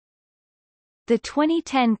The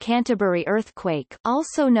 2010 Canterbury earthquake,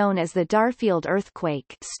 also known as the Darfield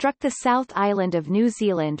earthquake, struck the South Island of New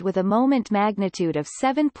Zealand with a moment magnitude of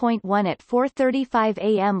 7.1 at 4:35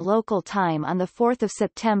 a.m. local time on 4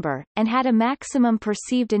 September, and had a maximum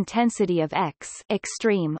perceived intensity of X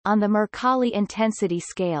extreme on the Mercalli intensity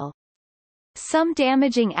scale. Some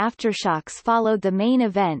damaging aftershocks followed the main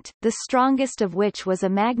event, the strongest of which was a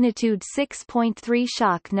magnitude 6.3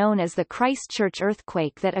 shock known as the Christchurch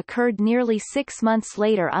earthquake that occurred nearly 6 months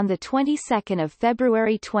later on the 22nd of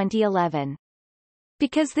February 2011.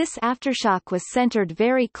 Because this aftershock was centered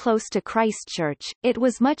very close to Christchurch, it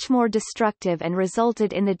was much more destructive and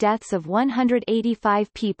resulted in the deaths of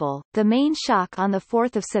 185 people. The main shock on 4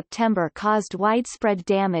 September caused widespread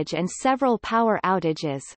damage and several power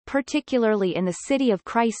outages, particularly in the city of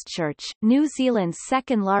Christchurch, New Zealand's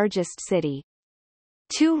second-largest city.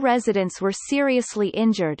 2 residents were seriously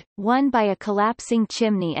injured, one by a collapsing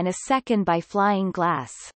chimney and a second by flying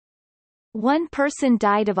glass. 1 person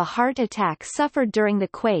died of a heart attack suffered during the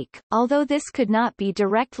quake, although this could not be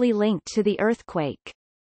directly linked to the earthquake.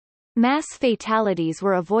 Mass fatalities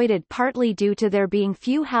were avoided partly due to there being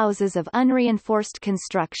few houses of unreinforced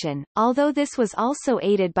construction, although this was also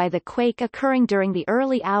aided by the quake occurring during the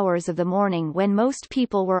early hours of the morning when most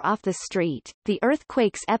people were off the street. The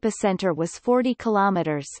earthquake's epicenter was 40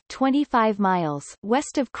 kilometers (25 miles)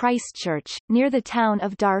 west of Christchurch, near the town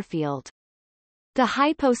of Darfield. The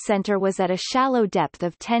hypocenter was at a shallow depth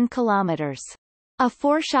of 10 kilometers. A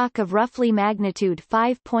foreshock of roughly magnitude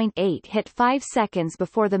 5.8 hit 5 seconds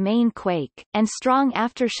before the main quake, and strong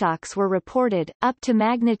aftershocks were reported, up to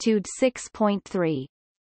magnitude 6.3.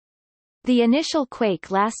 The initial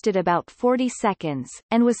quake lasted about 40 seconds,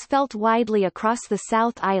 and was felt widely across the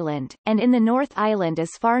South Island, and in the North Island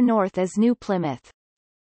as far north as New Plymouth.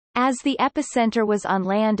 As the epicenter was on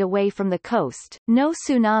land away from the coast, no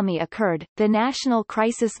tsunami occurred. The National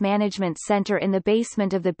Crisis Management Centre in the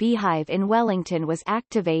basement of the Beehive in Wellington was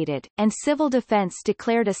activated, and Civil Defence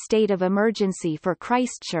declared a state of emergency for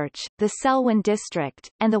Christchurch, the Selwyn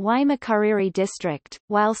District, and the Waimakariri District,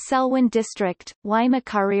 while Selwyn District,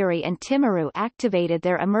 Waimakariri and Timaru activated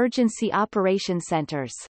their emergency operation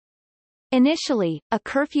centres. Initially, a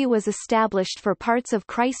curfew was established for parts of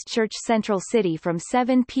Christchurch Central City from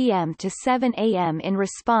 7 p.m. to 7 a.m. in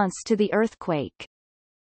response to the earthquake.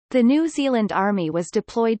 The New Zealand Army was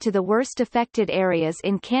deployed to the worst affected areas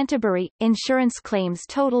in Canterbury. Insurance claims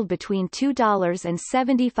totaled between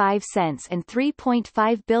 $2.75 and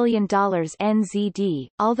 $3.5 billion NZD,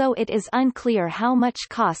 although it is unclear how much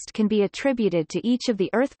cost can be attributed to each of the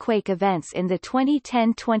earthquake events in the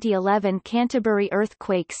 2010-2011 Canterbury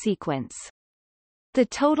earthquake sequence. The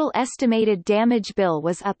total estimated damage bill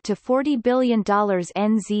was up to $40 billion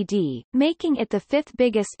NZD, making it the 5th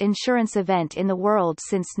biggest insurance event in the world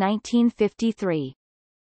since 1953.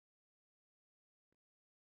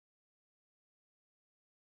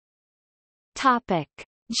 Topic: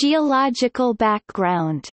 Geological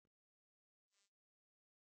background.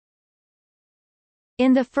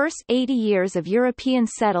 In the first 80 years of European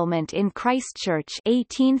settlement in Christchurch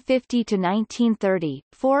 1850 to 1930,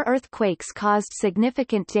 4 earthquakes caused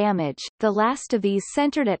significant damage, the last of these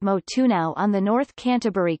centred at Motunau on the North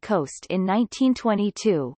Canterbury coast in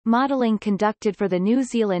 1922. Modelling conducted for the New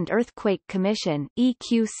Zealand Earthquake Commission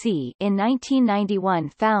 (EQC) in 1991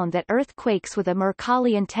 found that earthquakes with a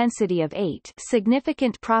Mercalli intensity of 8,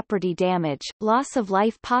 significant property damage, loss of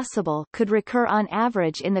life possible, could recur on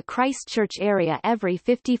average in the Christchurch area every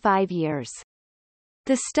 55 years.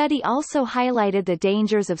 The study also highlighted the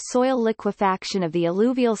dangers of soil liquefaction of the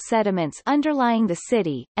alluvial sediments underlying the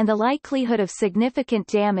city, and the likelihood of significant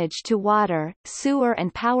damage to water, sewer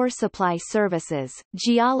and power supply services.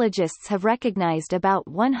 Geologists have recognized about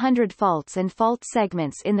 100 faults and fault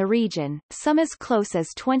segments in the region, some as close as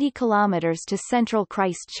 20 kilometers to central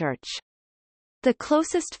Christchurch. The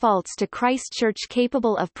closest faults to Christchurch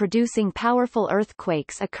capable of producing powerful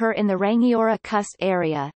earthquakes occur in the Rangiora Cust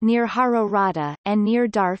area, near Harorata, and near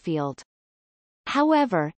Darfield.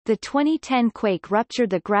 However, the 2010 quake ruptured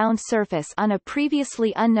the ground surface on a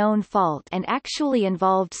previously unknown fault and actually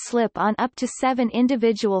involved slip on up to 7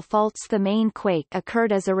 individual faults. The main quake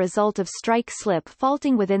occurred as a result of strike-slip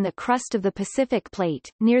faulting within the crust of the Pacific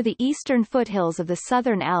Plate, near the eastern foothills of the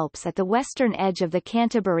Southern Alps at the western edge of the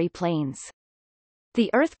Canterbury Plains. The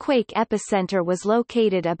earthquake epicenter was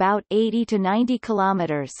located about 80 to 90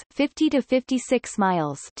 kilometers (50 to 56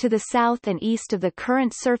 miles) to the south and east of the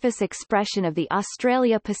current surface expression of the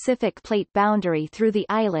Australia-Pacific Plate boundary through the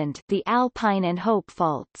island, the Alpine and Hope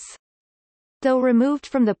faults. Though removed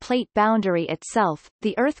from the plate boundary itself,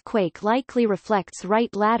 the earthquake likely reflects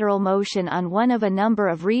right lateral motion on one of a number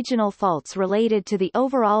of regional faults related to the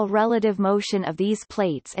overall relative motion of these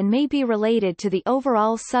plates and may be related to the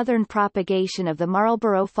overall southern propagation of the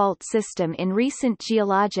Marlborough Fault system in recent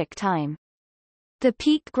geologic time. The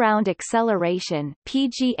peak ground acceleration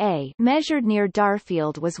 (PGA) measured near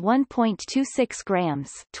Darfield was 1.26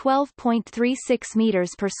 grams, 12.36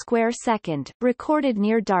 meters per square second, recorded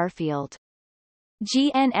near Darfield.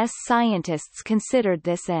 GNS scientists considered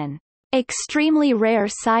this an extremely rare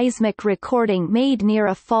seismic recording made near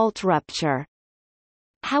a fault rupture.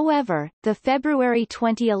 However, the February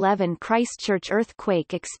 2011 Christchurch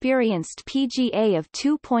earthquake experienced PGA of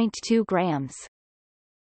 2.2 grams.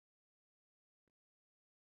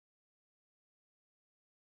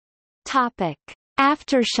 Topic: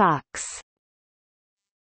 Aftershocks.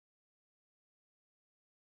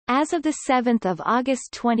 As of 7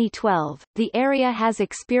 August 2012, the area has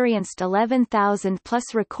experienced 11,000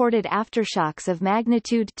 plus recorded aftershocks of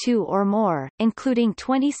magnitude 2 or more, including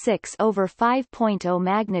 26 over 5.0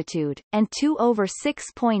 magnitude, and 2 over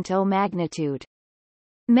 6.0 magnitude.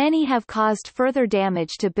 Many have caused further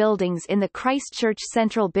damage to buildings in the Christchurch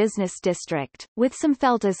Central Business District, with some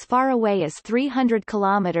felt as far away as 300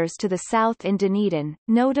 kilometers to the south in Dunedin.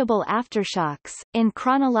 Notable aftershocks, in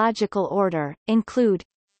chronological order, include: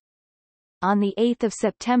 on 8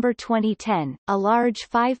 September 2010, a large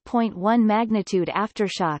 5.1 magnitude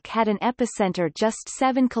aftershock had an epicenter just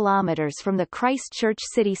 7 kilometers from the Christchurch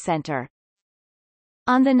city centre.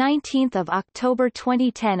 On 19 October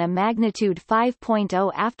 2010, a magnitude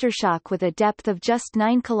 5.0 aftershock with a depth of just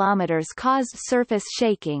 9 km caused surface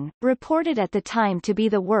shaking, reported at the time to be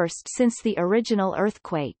the worst since the original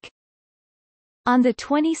earthquake. On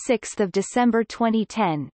 26 December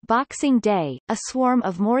 2010, Boxing Day, a swarm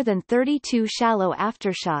of more than 32 shallow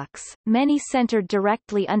aftershocks, many centered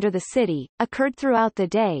directly under the city, occurred throughout the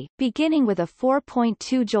day, beginning with a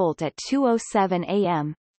 4.2 jolt at 2:07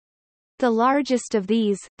 a.m. The largest of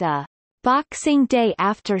these, the Boxing Day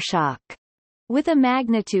aftershock, with a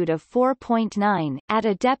magnitude of 4.9, at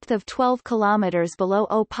a depth of 12 km below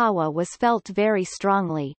Opawa, was felt very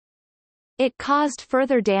strongly. It caused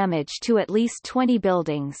further damage to at least 20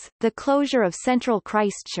 buildings, the closure of central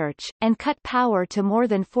Christchurch, and cut power to more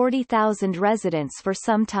than 40,000 residents for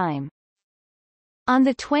some time. On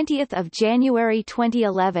 20 January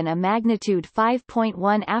 2011, a magnitude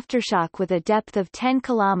 5.1 aftershock with a depth of 10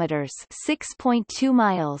 kilometers (6.2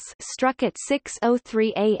 miles) struck at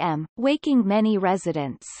 6:03 a.m., waking many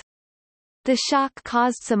residents. The shock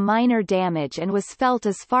caused some minor damage and was felt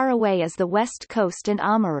as far away as the West Coast and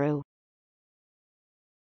Oamaru.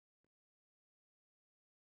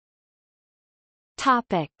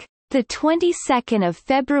 Topic: the 22nd of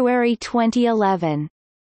February 2011.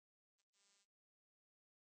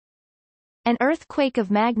 An earthquake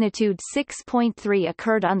of magnitude 6.3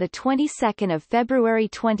 occurred on the 22nd of February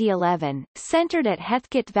 2011, centered at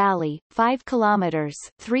Heathcote Valley, 5 kilometers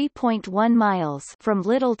 (3.1 miles) from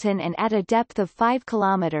Lyttelton and at a depth of 5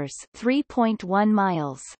 kilometers (3.1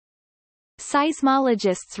 miles).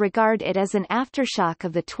 Seismologists regard it as an aftershock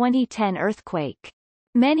of the 2010 earthquake.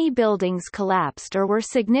 Many buildings collapsed or were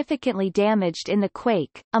significantly damaged in the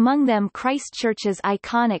quake, among them Christchurch's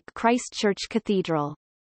iconic Christchurch Cathedral.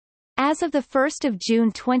 As of 1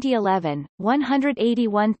 June 2011,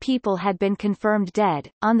 181 people had been confirmed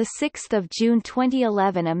dead. On 6 June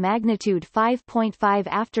 2011, a magnitude 5.5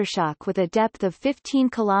 aftershock with a depth of 15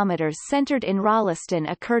 km centered in Rolleston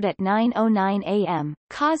occurred at 9:09 a.m.,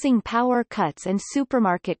 causing power cuts and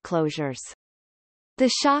supermarket closures. The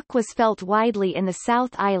shock was felt widely in the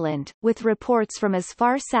South Island, with reports from as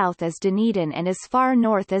far south as Dunedin and as far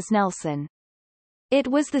north as Nelson. It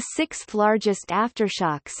was the sixth largest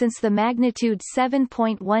aftershock since the magnitude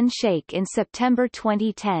 7.1 shake in September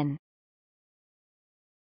 2010.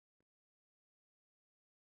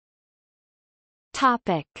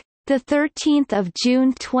 Topic: the 13th of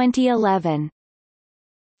June 2011.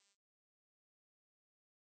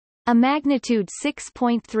 A magnitude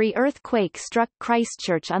 6.3 earthquake struck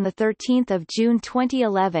Christchurch on 13 June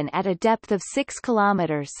 2011 at a depth of 6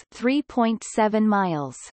 kilometers (3.7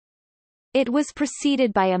 miles). It was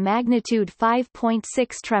preceded by a magnitude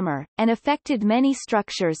 5.6 tremor, and affected many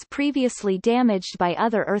structures previously damaged by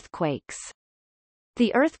other earthquakes.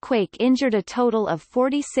 The earthquake injured a total of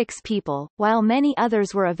 46 people, while many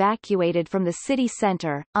others were evacuated from the city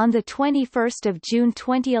centre. On 21 June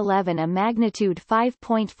 2011, a magnitude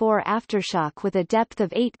 5.4 aftershock with a depth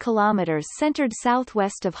of 8 km centered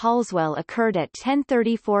southwest of Halswell occurred at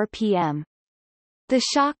 10:34 p.m. The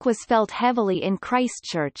shock was felt heavily in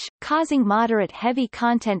Christchurch, causing moderate heavy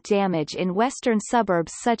content damage in western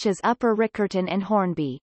suburbs such as Upper Riccarton and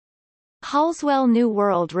Hornby. Halswell New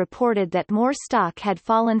World reported that more stock had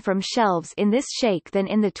fallen from shelves in this shake than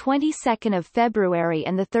in the 22nd of February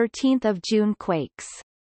and the 13th of June quakes.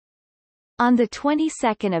 On the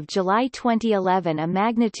 22nd of July 2011, a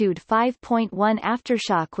magnitude 5.1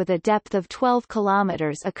 aftershock with a depth of 12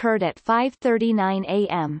 kilometers occurred at 5:39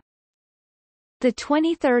 a.m. The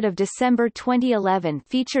 23rd of December 2011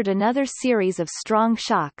 featured another series of strong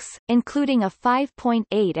shocks, including a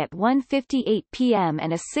 5.8 at 1:58 p.m.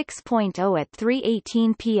 and a 6.0 at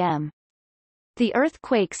 3:18 p.m. The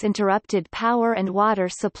earthquakes interrupted power and water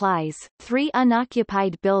supplies, 3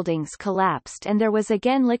 unoccupied buildings collapsed, and there was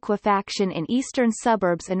again liquefaction in eastern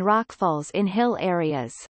suburbs and rockfalls in hill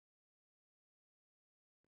areas.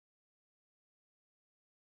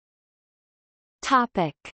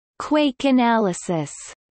 Topic: Quake analysis.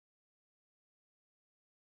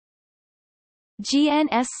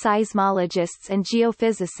 GNS seismologists and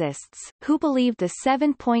geophysicists, who believed the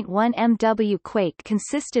 7.1 MW quake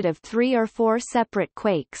consisted of 3 or 4 separate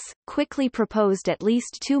quakes, quickly proposed at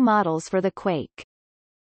least 2 models for the quake.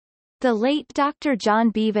 The late Dr. John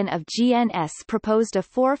Bevan of GNS proposed a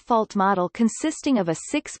 4-fault model consisting of a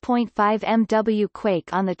 6.5 MW quake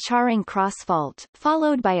on the Charing Cross Fault,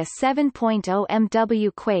 followed by a 7.0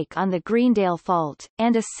 MW quake on the Greendale Fault,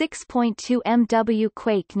 and a 6.2 MW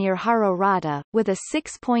quake near Harorata, with a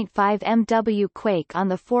 6.5 MW quake on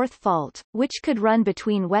the 4th fault, which could run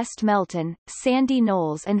between West Melton, Sandy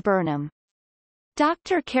Knolls and Burnham.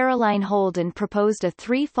 Dr. Caroline Holden proposed a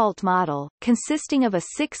 3-fault model, consisting of a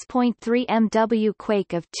 6.3 MW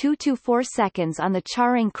quake of 2 to 4 seconds on the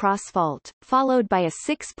Charing Cross Fault, followed by a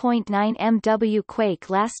 6.9 MW quake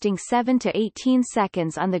lasting 7 to 18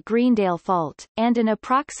 seconds on the Greendale Fault, and an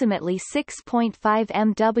approximately 6.5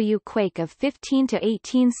 MW quake of 15 to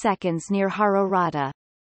 18 seconds near Harorata.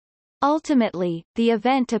 Ultimately, the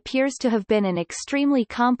event appears to have been an extremely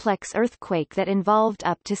complex earthquake that involved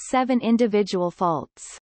up to 7 individual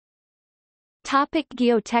faults. Topic: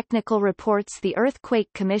 Geotechnical reports. The Earthquake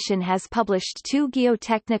Commission has published 2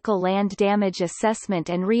 Geotechnical Land Damage Assessment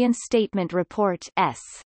and Reinstatement Report (S).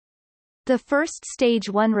 The first Stage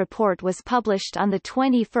 1 report was published on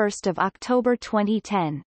 21 October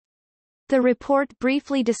 2010. The report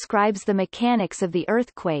briefly describes the mechanics of the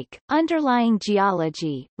earthquake, underlying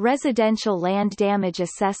geology, residential land damage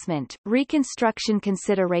assessment, reconstruction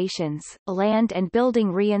considerations, land and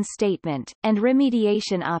building reinstatement, and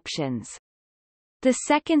remediation options. The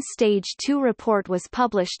second Stage 2 report was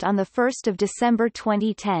published on 1 December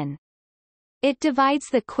 2010. It divides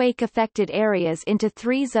the quake-affected areas into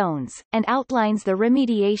 3 zones, and outlines the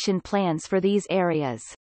remediation plans for these areas.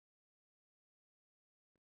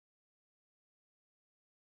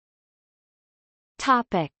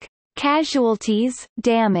 Topic: Casualties,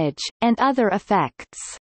 damage, and other effects.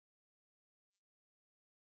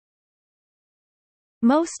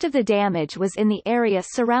 Most of the damage was in the area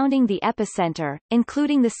surrounding the epicenter,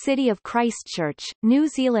 including the city of Christchurch, New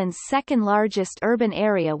Zealand's second-largest urban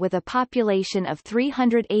area with a population of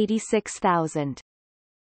 386,000.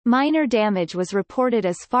 Minor damage was reported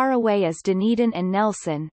as far away as Dunedin and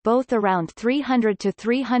Nelson, both around 300 to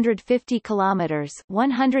 350 kilometers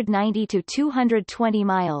 (190 to 220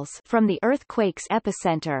 miles) from the earthquake's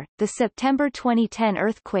epicenter. The September 2010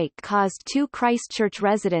 earthquake caused 2 Christchurch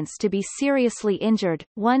residents to be seriously injured,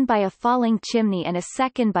 one by a falling chimney and a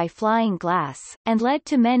second by flying glass, and led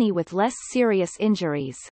to many with less serious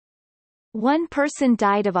injuries. One person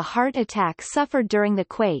died of a heart attack suffered during the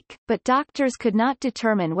quake, but doctors could not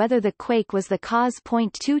determine whether the quake was the cause.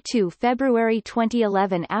 22 February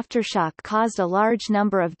 2011 aftershock caused a large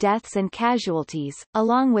number of deaths and casualties,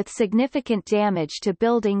 along with significant damage to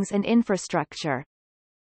buildings and infrastructure.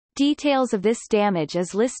 Details of this damage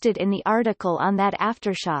is listed in the article on that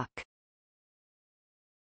aftershock.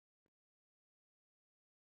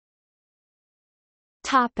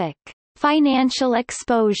 Topic: Financial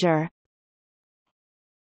exposure.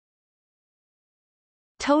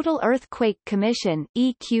 Total Earthquake Commission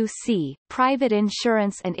 (EQC), private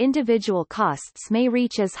insurance and individual costs may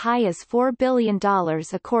reach as high as $4 billion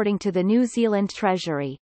according to the New Zealand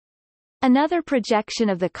Treasury. Another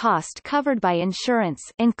projection of the cost covered by insurance,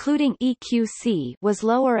 including EQC, was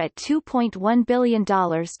lower at $2.1 billion to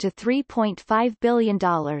 $3.5 billion,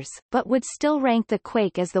 but would still rank the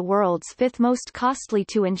quake as the world's 5th most costly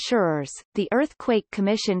to insurers. The Earthquake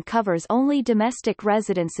Commission covers only domestic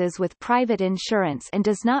residences with private insurance and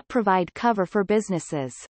does not provide cover for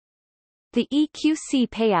businesses. The EQC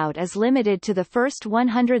payout is limited to the first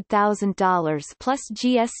 $100,000 plus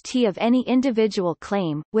GST of any individual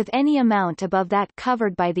claim, with any amount above that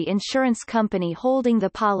covered by the insurance company holding the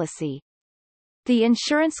policy. The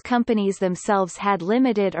insurance companies themselves had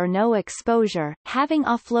limited or no exposure, having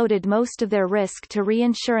offloaded most of their risk to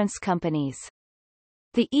reinsurance companies.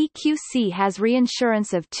 The EQC has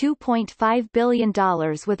reinsurance of $2.5 billion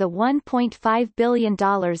with a $1.5 billion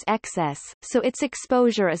excess, so its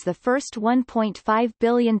exposure is the first $1.5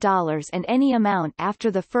 billion and any amount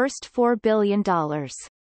after the first $4 billion.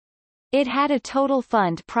 It had a total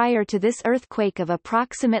fund prior to this earthquake of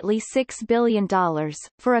approximately $6 billion.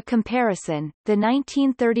 For a comparison, the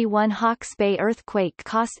 1931 Hawke's Bay earthquake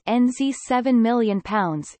cost NZ £7 million,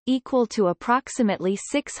 equal to approximately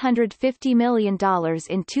 $650 million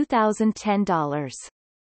in 2010 dollars.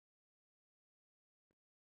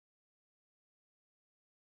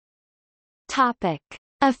 Topic: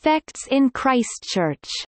 Effects in Christchurch.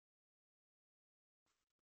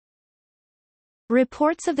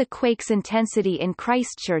 Reports of the quake's intensity in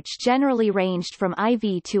Christchurch generally ranged from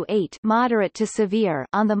IV to 8 moderate to severe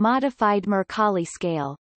on the modified Mercalli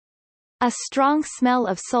scale. A strong smell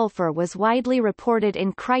of sulfur was widely reported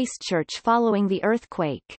in Christchurch following the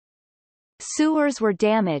earthquake. Sewers were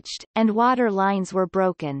damaged, and water lines were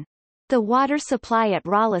broken. The water supply at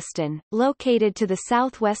Rolleston, located to the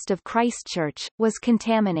southwest of Christchurch, was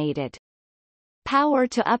contaminated. Power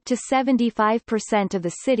to up to 75% of the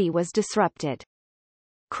city was disrupted.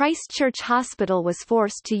 Christchurch Hospital was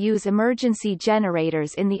forced to use emergency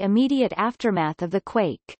generators in the immediate aftermath of the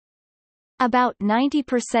quake. About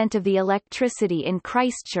 90% of the electricity in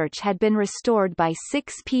Christchurch had been restored by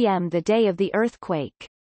 6 p.m. the day of the earthquake.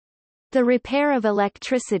 The repair of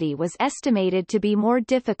electricity was estimated to be more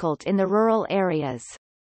difficult in the rural areas.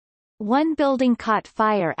 One building caught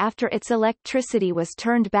fire after its electricity was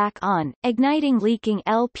turned back on, igniting leaking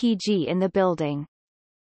LPG in the building.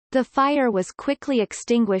 The fire was quickly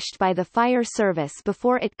extinguished by the fire service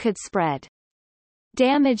before it could spread.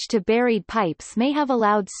 Damage to buried pipes may have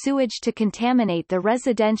allowed sewage to contaminate the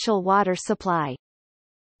residential water supply.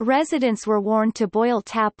 Residents were warned to boil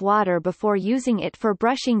tap water before using it for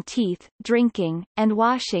brushing teeth, drinking, and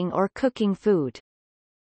washing or cooking food.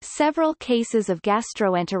 Several cases of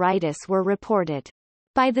gastroenteritis were reported.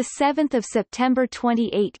 By the 7th of September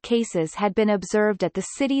 28 cases had been observed at the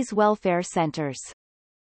city's welfare centres.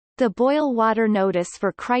 The boil water notice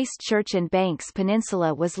for Christchurch and Banks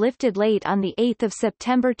Peninsula was lifted late on 8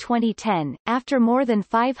 September 2010, after more than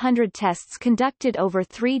 500 tests conducted over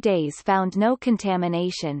 3 days found no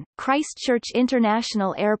contamination. Christchurch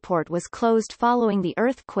International Airport was closed following the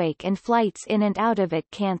earthquake and flights in and out of it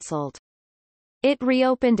cancelled. It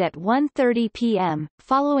reopened at 1:30 p.m.,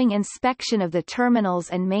 following inspection of the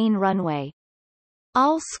terminals and main runway.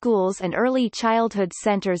 All schools and early childhood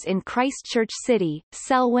centres in Christchurch City,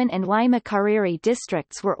 Selwyn and Waimakariri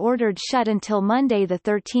districts were ordered shut until Monday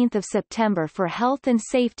 13 September for health and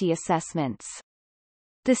safety assessments.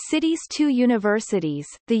 The city's 2 universities,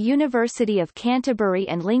 the University of Canterbury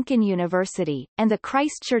and Lincoln University, and the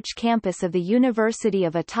Christchurch campus of the University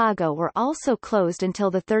of Otago were also closed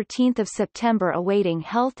until 13 September awaiting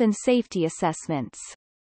health and safety assessments.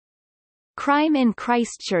 Crime in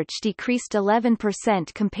Christchurch decreased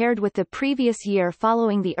 11% compared with the previous year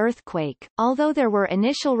following the earthquake, although there were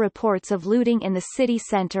initial reports of looting in the city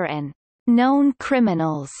centre and known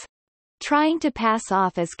criminals trying to pass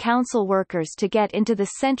off as council workers to get into the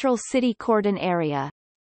central city cordon area.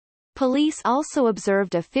 Police also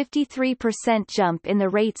observed a 53% jump in the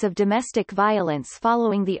rates of domestic violence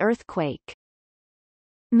following the earthquake.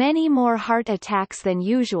 Many more heart attacks than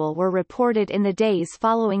usual were reported in the days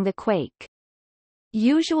following the quake.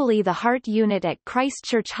 Usually the heart unit at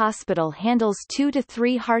Christchurch Hospital handles 2 to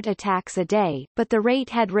 3 heart attacks a day, but the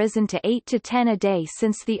rate had risen to 8 to 10 a day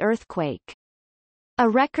since the earthquake. A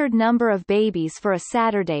record number of babies for a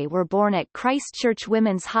Saturday were born at Christchurch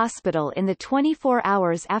Women's Hospital in the 24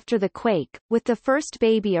 hours after the quake, with the first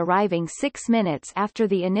baby arriving 6 minutes after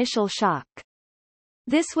the initial shock.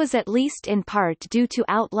 This was at least in part due to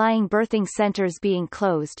outlying birthing centers being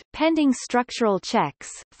closed, pending structural checks,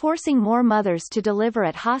 forcing more mothers to deliver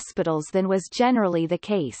at hospitals than was generally the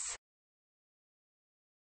case.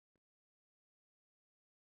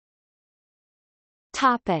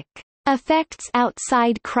 Topic: Effects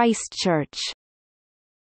outside Christchurch.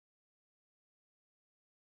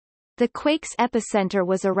 The quake's epicenter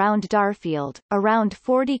was around Darfield, around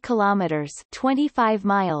 40 kilometers (25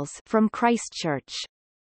 miles) from Christchurch.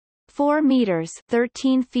 4 meters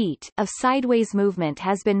 13 feet of sideways movement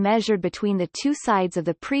has been measured between the two sides of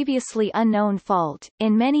the previously unknown fault.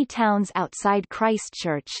 In many towns outside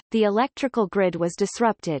Christchurch, the electrical grid was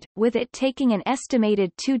disrupted, with it taking an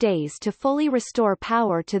estimated 2 days to fully restore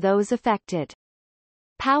power to those affected.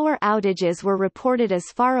 Power outages were reported as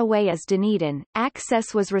far away as Dunedin.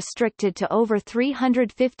 Access was restricted to over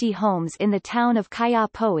 350 homes in the town of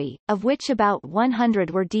Kaiapoi, of which about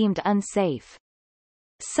 100 were deemed unsafe.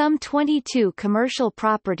 Some 22 commercial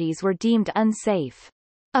properties were deemed unsafe.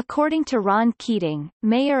 According to Ron Keating,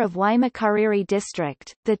 mayor of Waimakariri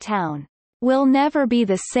District, the town will never be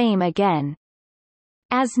the same again.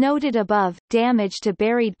 As noted above, damage to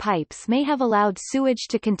buried pipes may have allowed sewage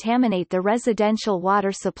to contaminate the residential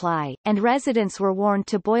water supply, and residents were warned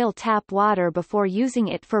to boil tap water before using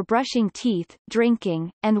it for brushing teeth,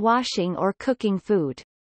 drinking, and washing or cooking food.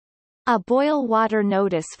 A boil water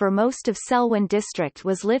notice for most of Selwyn District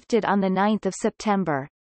was lifted on 9 September.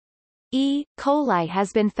 E. coli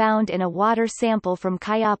has been found in a water sample from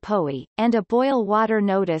Kaiapoi, and a boil water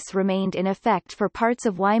notice remained in effect for parts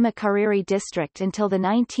of Waimakariri District until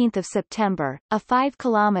 19 September. A 5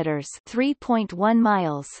 kilometers (3.1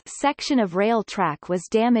 miles) section of rail track was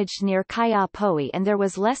damaged near Kaiapoi, and there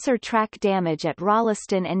was lesser track damage at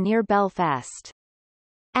Rolleston and near Belfast.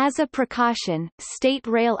 As a precaution, state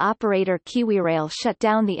rail operator KiwiRail shut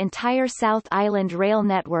down the entire South Island rail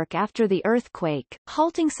network after the earthquake,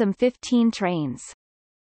 halting some 15 trains.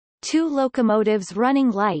 2 locomotives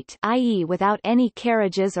running light, i.e. without any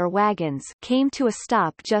carriages or wagons, came to a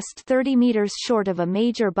stop just 30 meters short of a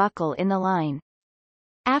major buckle in the line.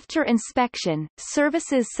 After inspection,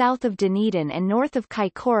 services south of Dunedin and north of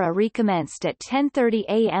Kaikoura recommenced at 10:30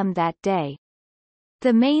 a.m. that day.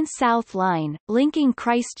 The main South Line, linking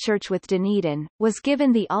Christchurch with Dunedin, was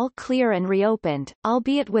given the all-clear and reopened,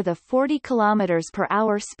 albeit with a 40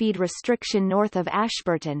 km/h speed restriction north of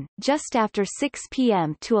Ashburton, just after 6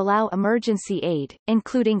 p.m. to allow emergency aid,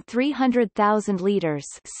 including 300,000 litres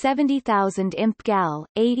 70,000 imp gal,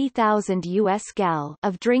 80,000 US gal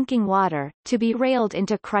of drinking water, to be railed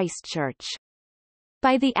into Christchurch.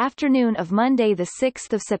 By the afternoon of Monday 6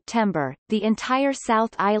 September, the entire South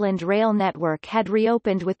Island rail network had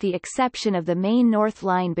reopened with the exception of the main North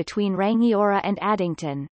Line between Rangiora and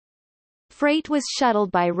Addington. Freight was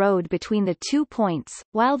shuttled by road between the 2 points,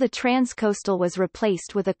 while the Transcoastal was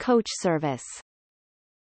replaced with a coach service.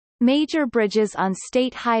 Major bridges on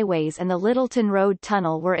state highways and the Littleton Road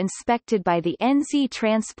Tunnel were inspected by the NZ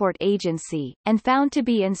Transport Agency, and found to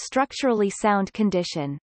be in structurally sound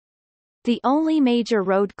condition. The only major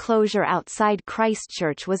road closure outside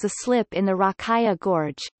Christchurch was a slip in the Rakaya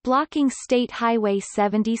Gorge, blocking State Highway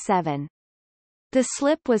 77. The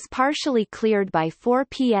slip was partially cleared by 4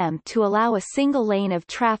 p.m. to allow a single lane of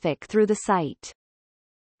traffic through the site.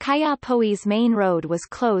 Kaiapoi's main road was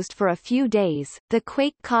closed for a few days. The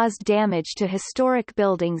quake caused damage to historic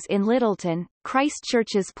buildings in Littleton,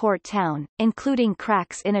 Christchurch's port town, including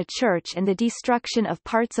cracks in a church and the destruction of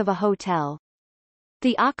parts of a hotel.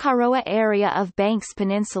 The Akaroa area of Banks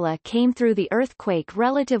Peninsula came through the earthquake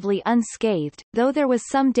relatively unscathed, though there was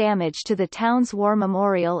some damage to the town's war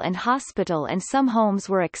memorial and hospital, and some homes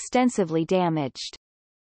were extensively damaged.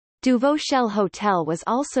 Duvauchel Hotel was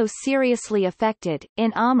also seriously affected.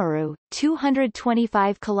 In Oamaru,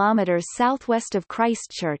 225 kilometers southwest of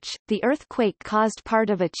Christchurch, the earthquake caused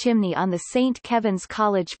part of a chimney on the St. Kevin's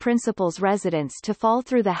College principal's residence to fall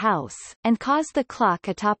through the house, and caused the clock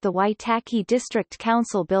atop the Waitaki District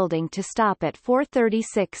Council building to stop at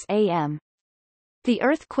 4:36 a.m. The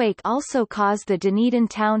earthquake also caused the Dunedin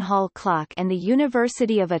Town Hall clock and the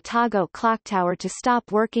University of Otago clock tower to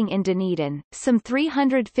stop working in Dunedin, some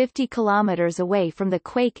 350 kilometres away from the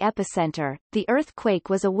quake epicenter. The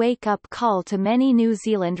earthquake was a wake-up call to many New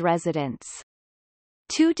Zealand residents.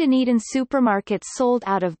 2 Dunedin supermarkets sold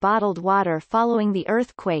out of bottled water following the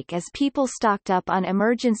earthquake as people stocked up on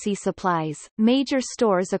emergency supplies. Major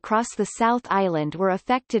stores across the South Island were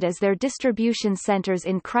affected as their distribution centres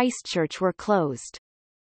in Christchurch were closed.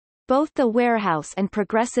 Both the Warehouse and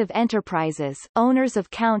Progressive Enterprises, owners of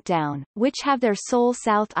Countdown, which have their sole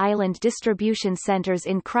South Island distribution centres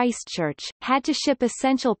in Christchurch, had to ship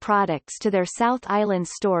essential products to their South Island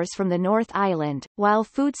stores from the North Island, while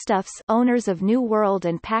Foodstuffs, owners of New World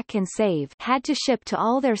and Pack and Save, had to ship to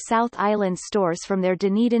all their South Island stores from their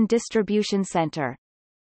Dunedin distribution centre.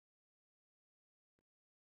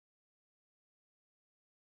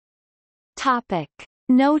 Topic: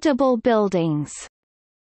 Notable buildings.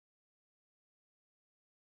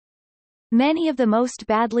 Many of the most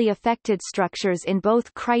badly affected structures in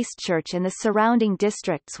both Christchurch and the surrounding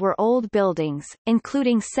districts were old buildings,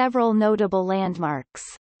 including several notable landmarks.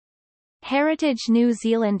 Heritage New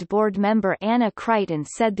Zealand board member Anna Crichton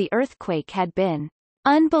said the earthquake had been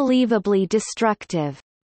unbelievably destructive.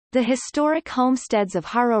 The historic homesteads of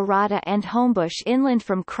Harorata and Homebush inland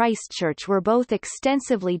from Christchurch were both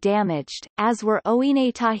extensively damaged, as were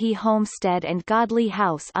Oinetahi Homestead and Godley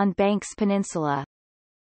House on Banks Peninsula.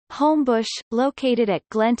 Homebush, located at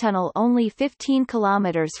Glentunnel only 15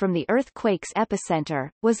 kilometers from the earthquake's epicenter,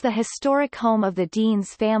 was the historic home of the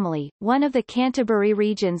Deans family, one of the Canterbury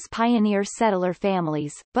region's pioneer settler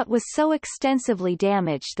families, but was so extensively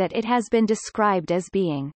damaged that it has been described as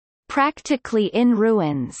being practically in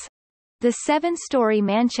ruins. The seven-story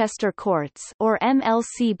Manchester Courts or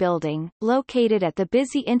MLC building, located at the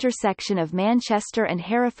busy intersection of Manchester and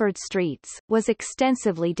Hereford Streets, was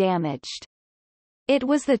extensively damaged. It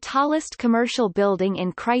was the tallest commercial building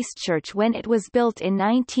in Christchurch when it was built in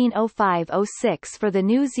 1905-06 for the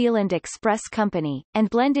New Zealand Express Company, and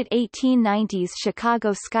blended 1890s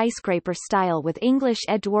Chicago skyscraper style with English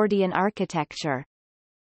Edwardian architecture.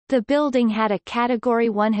 The building had a Category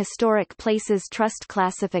 1 Historic Places Trust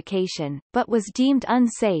classification, but was deemed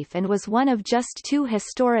unsafe and was one of just two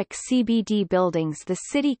historic CBD buildings the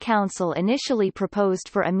City Council initially proposed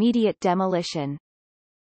for immediate demolition.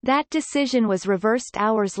 That decision was reversed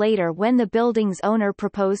hours later when the building's owner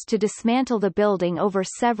proposed to dismantle the building over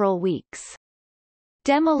several weeks.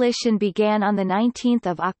 Demolition began on 19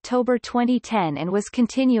 October 2010 and was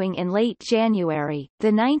continuing in late January.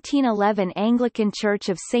 The 1911 Anglican Church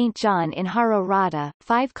of St. John in Harorata,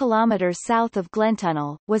 5 kilometers south of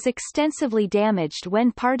Glentunnel, was extensively damaged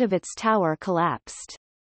when part of its tower collapsed.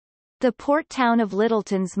 The port town of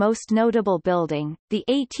Lyttelton's most notable building, the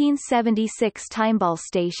 1876 Timeball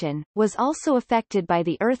Station, was also affected by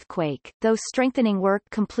the earthquake, though strengthening work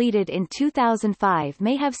completed in 2005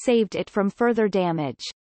 may have saved it from further damage.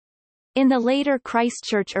 In the later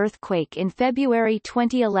Christchurch earthquake in February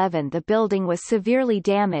 2011 the building was severely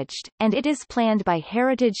damaged, and it is planned by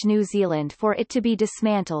Heritage New Zealand for it to be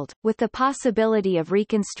dismantled, with the possibility of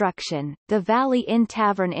reconstruction. The Valley Inn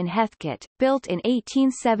Tavern in Heathcote, built in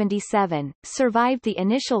 1877, survived the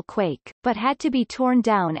initial quake, but had to be torn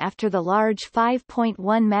down after the large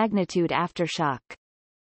 5.1 magnitude aftershock.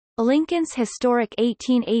 Lincoln's historic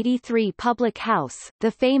 1883 public house,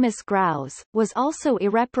 the famous Grouse, was also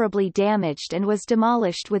irreparably damaged and was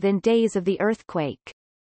demolished within days of the earthquake.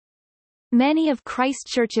 Many of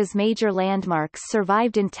Christchurch's major landmarks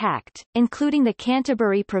survived intact, including the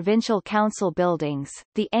Canterbury Provincial Council buildings,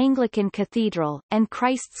 the Anglican Cathedral, and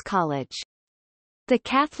Christ's College. The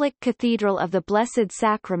Catholic Cathedral of the Blessed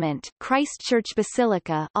Sacrament, Christchurch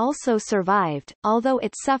Basilica, also survived, although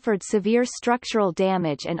it suffered severe structural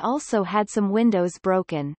damage and also had some windows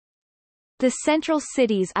broken. The central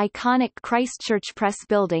city's iconic Christchurch Press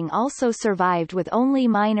building also survived with only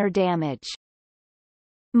minor damage.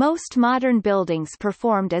 Most modern buildings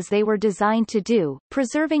performed as they were designed to do,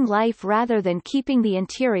 preserving life rather than keeping the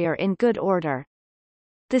interior in good order.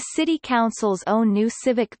 The City Council's own new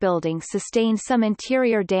civic building sustained some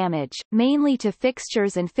interior damage, mainly to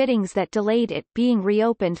fixtures and fittings that delayed it being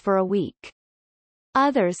reopened for a week.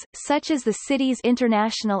 Others, such as the city's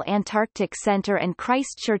International Antarctic Centre and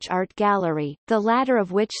Christchurch Art Gallery, the latter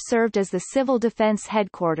of which served as the Civil Defence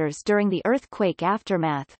headquarters during the earthquake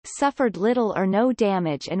aftermath, suffered little or no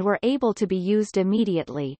damage and were able to be used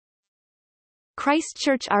immediately.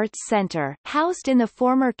 Christchurch Arts Centre, housed in the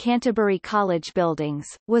former Canterbury College buildings,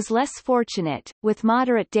 was less fortunate, with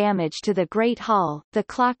moderate damage to the Great Hall, the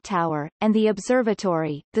Clock Tower, and the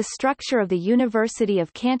Observatory. The structure of the University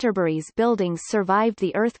of Canterbury's buildings survived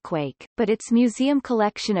the earthquake, but its museum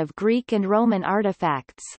collection of Greek and Roman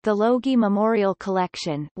artifacts, the Logie Memorial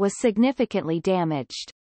Collection, was significantly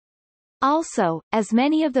damaged. Also, as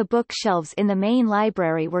many of the bookshelves in the main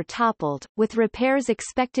library were toppled, with repairs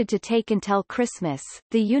expected to take until Christmas,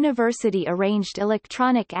 the university arranged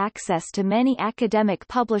electronic access to many academic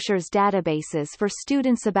publishers' databases for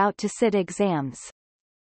students about to sit exams.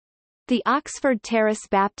 The Oxford Terrace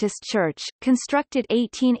Baptist Church, constructed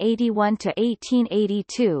 1881 to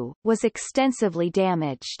 1882, was extensively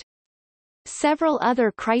damaged. Several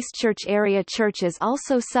other Christchurch area churches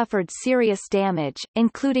also suffered serious damage,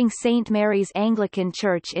 including St Mary's Anglican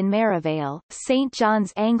Church in Maryvale, St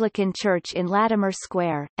John's Anglican Church in Latimer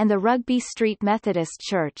Square, and the Rugby Street Methodist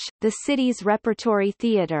Church. The city's Repertory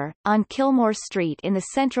Theatre, on Kilmore Street in the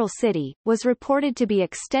central city, was reported to be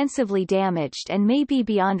extensively damaged and may be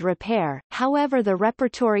beyond repair. However, the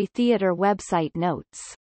Repertory Theatre website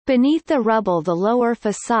notes, "Beneath the rubble the lower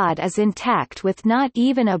facade is intact with not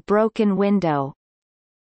even a broken window."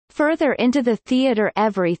 Further into the theatre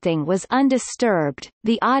everything was undisturbed,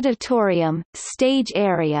 the auditorium, stage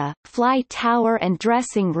area, fly tower and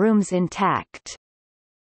dressing rooms intact.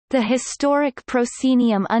 The historic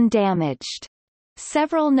proscenium undamaged.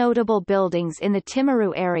 Several notable buildings in the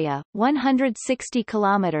Timaru area, 160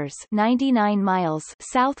 kilometers (99 miles)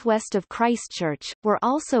 southwest of Christchurch, were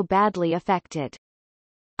also badly affected.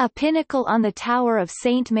 A pinnacle on the tower of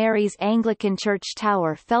St. Mary's Anglican Church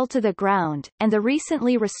Tower fell to the ground, and the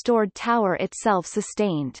recently restored tower itself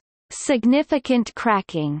sustained significant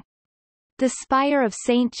cracking. The spire of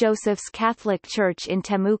St. Joseph's Catholic Church in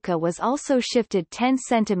Temuka was also shifted 10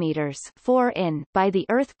 centimeters 4 in by the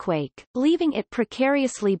earthquake, leaving it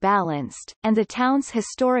precariously balanced, and the town's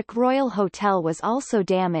historic Royal Hotel was also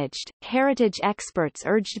damaged. Heritage experts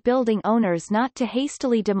urged building owners not to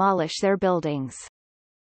hastily demolish their buildings.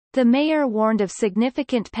 The mayor warned of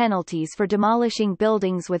significant penalties for demolishing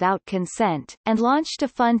buildings without consent, and launched a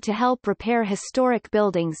fund to help repair historic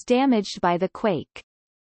buildings damaged by the quake.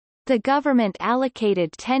 The government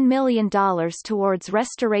allocated $10 million towards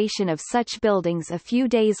restoration of such buildings a few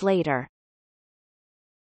days later.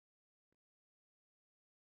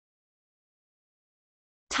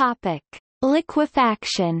 Topic: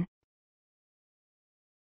 Liquefaction.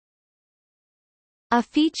 A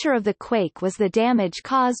feature of the quake was the damage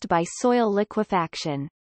caused by soil liquefaction.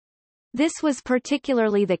 This was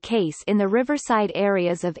particularly the case in the riverside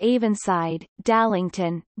areas of Avonside,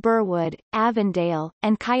 Dallington, Burwood, Avondale,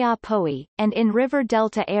 and Kaiapoi, and in river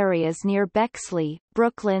delta areas near Bexley,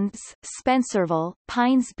 Brooklands, Spencerville,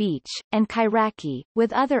 Pines Beach, and Kairaki,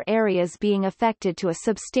 with other areas being affected to a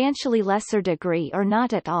substantially lesser degree or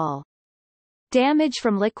not at all. Damage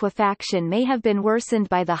from liquefaction may have been worsened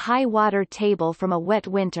by the high water table from a wet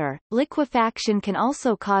winter. Liquefaction can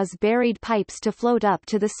also cause buried pipes to float up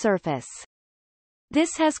to the surface.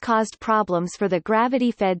 This has caused problems for the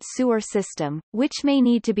gravity-fed sewer system, which may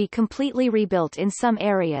need to be completely rebuilt in some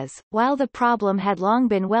areas. While the problem had long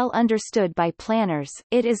been well understood by planners,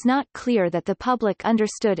 it is not clear that the public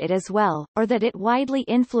understood it as well, or that it widely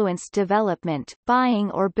influenced development, buying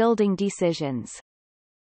or building decisions.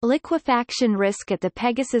 Liquefaction risk at the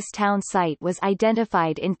Pegasus Town site was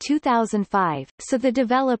identified in 2005, so the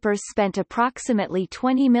developers spent approximately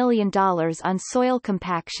 $20 million on soil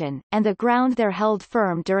compaction, and the ground there held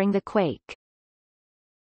firm during the quake.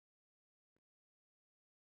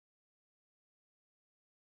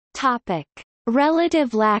 Topic: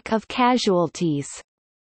 Relative lack of casualties.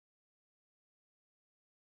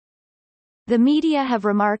 The media have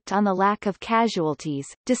remarked on the lack of casualties,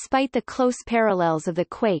 despite the close parallels of the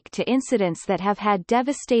quake to incidents that have had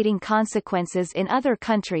devastating consequences in other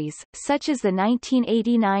countries, such as the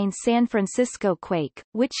 1989 San Francisco quake,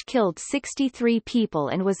 which killed 63 people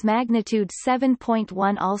and was magnitude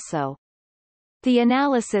 7.1 also. The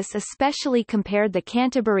analysis especially compared the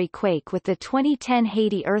Canterbury quake with the 2010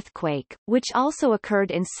 Haiti earthquake, which also occurred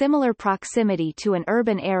in similar proximity to an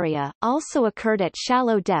urban area, also occurred at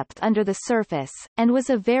shallow depth under the surface, and was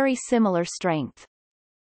of very similar strength.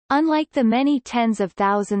 Unlike the many tens of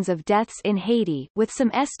thousands of deaths in Haiti, with some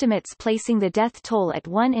estimates placing the death toll at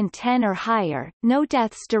 1 in 10 or higher, no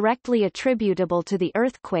deaths directly attributable to the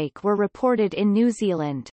earthquake were reported in New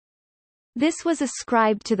Zealand. This was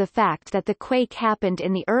ascribed to the fact that the quake happened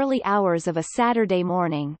in the early hours of a Saturday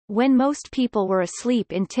morning, when most people were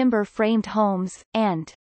asleep in timber-framed homes,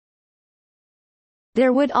 and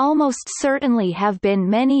there would almost certainly have been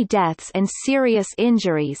many deaths and serious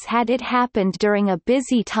injuries had it happened during a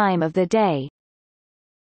busy time of the day.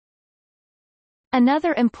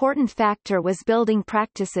 Another important factor was building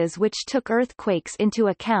practices which took earthquakes into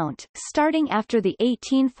account, starting after the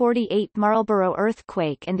 1848 Marlborough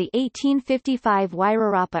earthquake and the 1855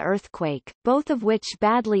 Wairarapa earthquake, both of which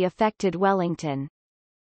badly affected Wellington.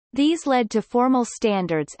 These led to formal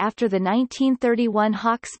standards after the 1931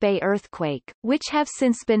 Hawke's Bay earthquake, which have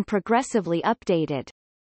since been progressively updated.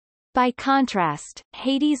 By contrast,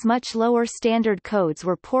 Haiti's much lower standard codes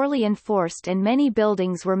were poorly enforced and many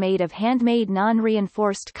buildings were made of handmade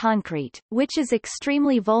non-reinforced concrete, which is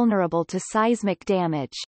extremely vulnerable to seismic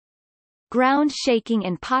damage. Ground shaking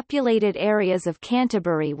in populated areas of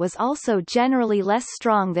Canterbury was also generally less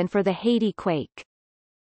strong than for the Haiti quake.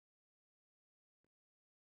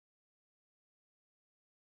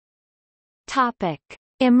 Topic: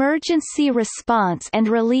 Emergency response and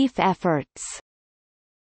relief efforts.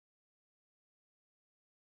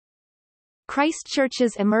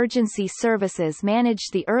 Christchurch's emergency services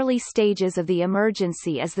managed the early stages of the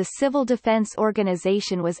emergency as the civil defence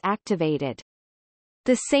organisation was activated.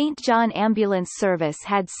 The St. John Ambulance Service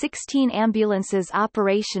had 16 ambulances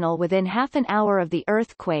operational within half an hour of the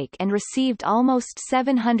earthquake and received almost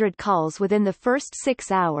 700 calls within the first 6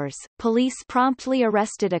 hours. Police promptly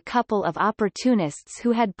arrested a couple of opportunists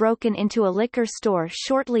who had broken into a liquor store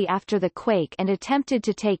shortly after the quake and attempted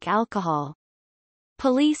to take alcohol.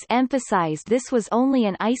 Police emphasized this was only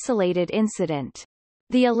an isolated incident.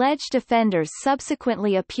 The alleged offenders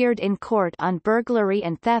subsequently appeared in court on burglary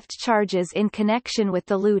and theft charges in connection with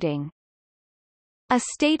the looting. A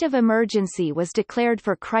state of emergency was declared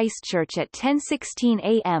for Christchurch at 10:16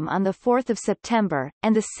 a.m. on 4 September,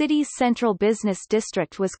 and the city's central business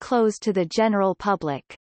district was closed to the general public.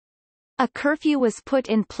 A curfew was put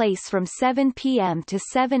in place from 7 p.m. to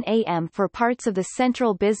 7 a.m. for parts of the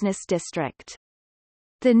central business district.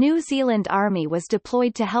 The New Zealand Army was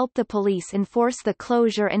deployed to help the police enforce the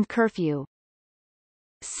closure and curfew.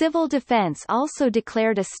 Civil Defence also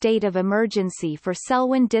declared a state of emergency for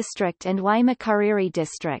Selwyn District and Waimakariri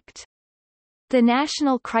District. The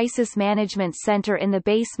National Crisis Management Centre in the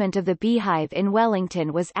basement of the Beehive in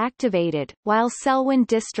Wellington was activated, while Selwyn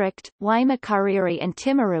District, Waimakariri and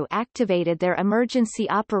Timaru activated their emergency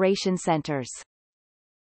operation centres.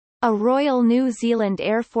 A Royal New Zealand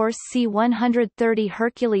Air Force C-130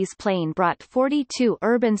 Hercules plane brought 42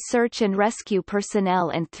 urban search and rescue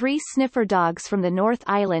personnel and 3 sniffer dogs from the North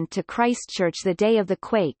Island to Christchurch the day of the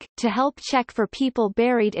quake, to help check for people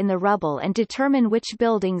buried in the rubble and determine which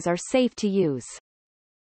buildings are safe to use.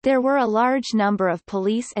 There were a large number of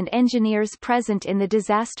police and engineers present in the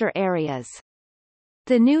disaster areas.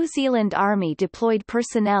 The New Zealand Army deployed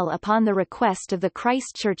personnel upon the request of the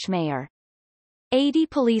Christchurch mayor. 80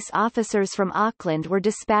 police officers from Auckland were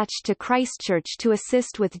dispatched to Christchurch to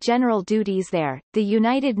assist with general duties there. The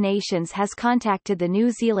United Nations has contacted the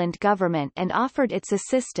New Zealand government and offered its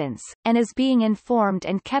assistance, and is being informed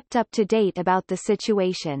and kept up to date about the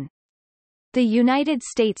situation. The United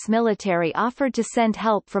States military offered to send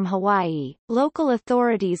help from Hawaii. Local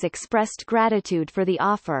authorities expressed gratitude for the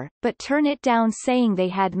offer, but turned it down, saying they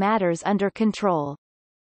had matters under control.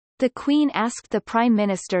 The Queen asked the Prime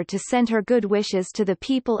Minister to send her good wishes to the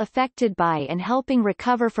people affected by and helping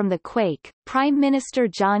recover from the quake. Prime Minister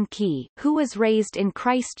John Key, who was raised in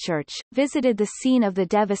Christchurch, visited the scene of the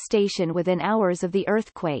devastation within hours of the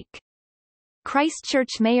earthquake.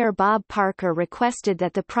 Christchurch Mayor Bob Parker requested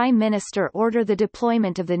that the Prime Minister order the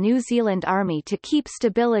deployment of the New Zealand Army to keep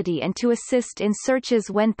stability and to assist in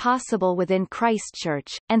searches when possible within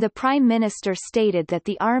Christchurch, and the Prime Minister stated that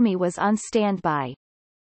the Army was on standby.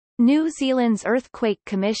 New Zealand's Earthquake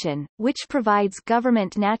Commission, which provides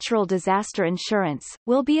government natural disaster insurance,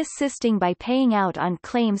 will be assisting by paying out on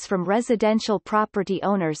claims from residential property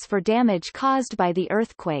owners for damage caused by the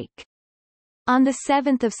earthquake. On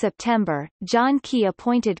 7 September, John Key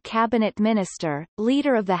appointed Cabinet Minister,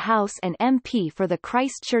 Leader of the House and MP for the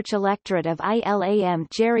Christchurch electorate of ILAM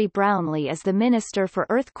Jerry Brownlee as the Minister for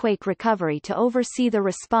Earthquake Recovery to oversee the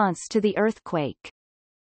response to the earthquake.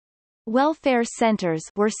 Welfare centres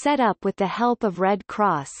were set up with the help of Red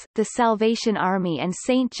Cross, the Salvation Army and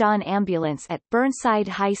St. John Ambulance at Burnside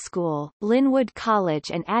High School, Linwood College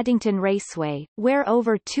and Addington Raceway, where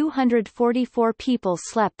over 244 people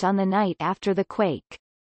slept on the night after the quake.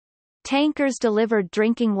 Tankers delivered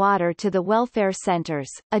drinking water to the welfare centres.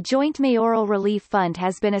 A joint mayoral relief fund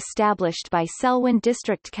has been established by Selwyn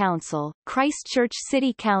District Council, Christchurch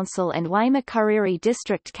City Council and Waimakariri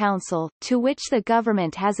District Council, to which the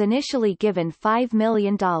government has initially given $5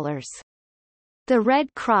 million. The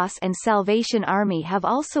Red Cross and Salvation Army have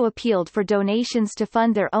also appealed for donations to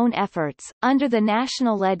fund their own efforts. Under the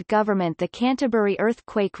national-led government, the Canterbury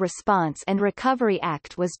Earthquake Response and Recovery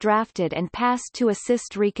Act was drafted and passed to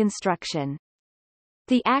assist reconstruction.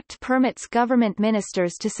 The Act permits government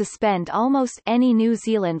ministers to suspend almost any New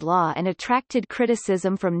Zealand law and attracted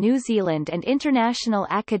criticism from New Zealand and international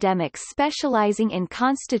academics specializing in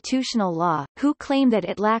constitutional law, who claim that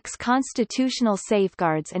it lacks constitutional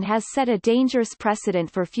safeguards and has set a dangerous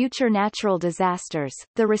precedent for future natural disasters.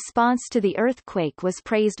 The response to the earthquake was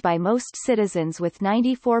praised by most citizens, with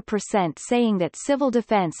 94% saying that civil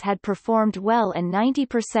defense had performed well and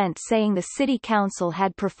 90% saying the city council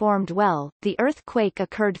had performed well. The earthquake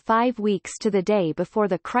occurred 5 weeks to the day before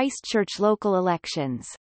the Christchurch local elections.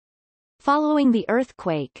 Following the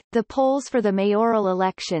earthquake, the polls for the mayoral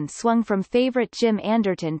election swung from favourite Jim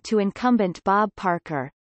Anderton to incumbent Bob Parker.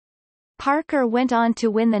 Parker went on to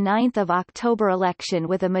win the 9 October election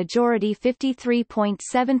with a majority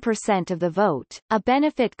 53.7% of the vote. A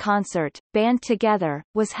benefit concert, Band Together,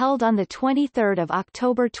 was held on 23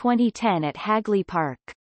 October 2010 at Hagley Park.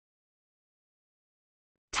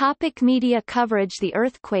 Topic media coverage. The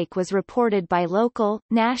earthquake was reported by local,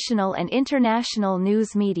 national and international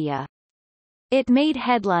news media. It made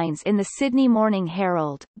headlines in the Sydney Morning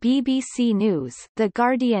Herald, BBC News, The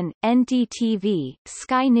Guardian, NDTV,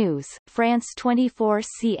 Sky News, France 24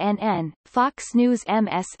 CNN, Fox News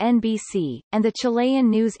MSNBC, and the Chilean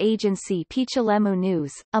news agency Pichilemu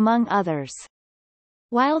News, among others.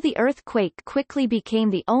 While the earthquake quickly became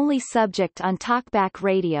the only subject on talkback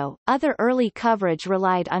radio, other early coverage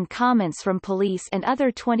relied on comments from police and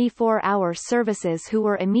other 24-hour services who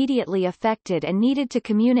were immediately affected and needed to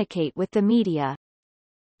communicate with the media.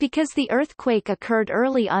 Because the earthquake occurred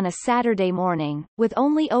early on a Saturday morning, with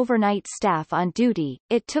only overnight staff on duty,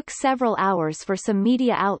 it took several hours for some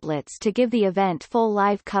media outlets to give the event full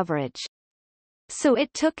live coverage. So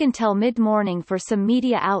it took until mid-morning for some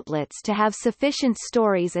media outlets to have sufficient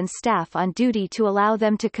stories and staff on duty to allow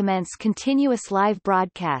them to commence continuous live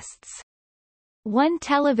broadcasts. One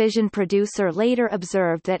television producer later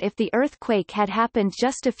observed that if the earthquake had happened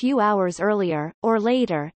just a few hours earlier, or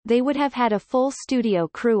later, they would have had a full studio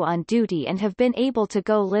crew on duty and have been able to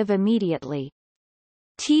go live immediately.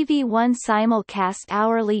 TV1 simulcast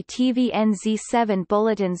hourly TVNZ7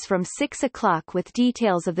 bulletins from 6 o'clock with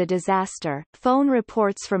details of the disaster, phone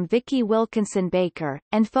reports from Vicki Wilkinson Baker,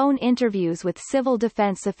 and phone interviews with civil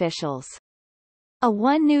defense officials. A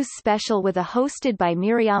One News special with a hosted by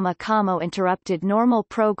Miriam Kamo interrupted normal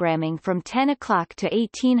programming from 10 o'clock to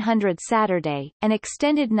 1800 Saturday. An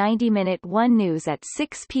extended 90-minute One News at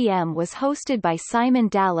 6 p.m. was hosted by Simon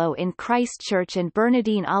Dallow in Christchurch and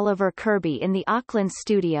Bernadine Oliver Kirby in the Auckland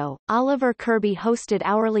studio. Oliver Kirby hosted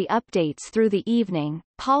hourly updates through the evening.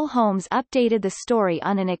 Paul Holmes updated the story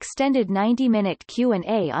on an extended 90-minute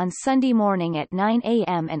Q&A on Sunday morning at 9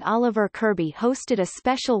 a.m. and Oliver Kirby hosted a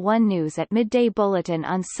special One News at midday bulletin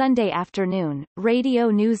on Sunday afternoon.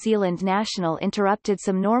 Radio New Zealand National interrupted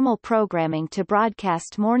some normal programming to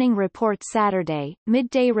broadcast Morning Report Saturday,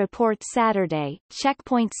 Midday Report Saturday,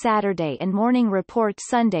 Checkpoint Saturday and Morning Report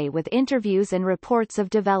Sunday with interviews and reports of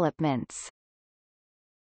developments.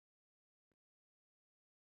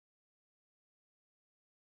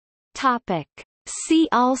 Topic. See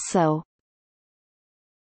also: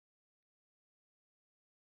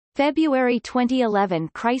 February 2011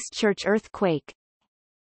 Christchurch earthquake,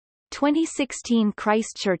 2016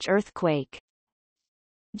 Christchurch earthquake,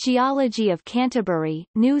 Geology of Canterbury,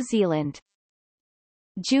 New Zealand,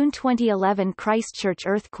 June 2011 Christchurch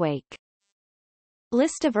earthquake,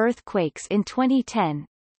 List of earthquakes in 2010,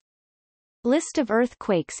 List of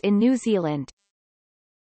earthquakes in New Zealand,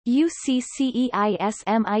 UCCEISMIC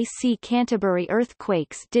Canterbury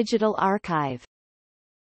Earthquakes Digital Archive.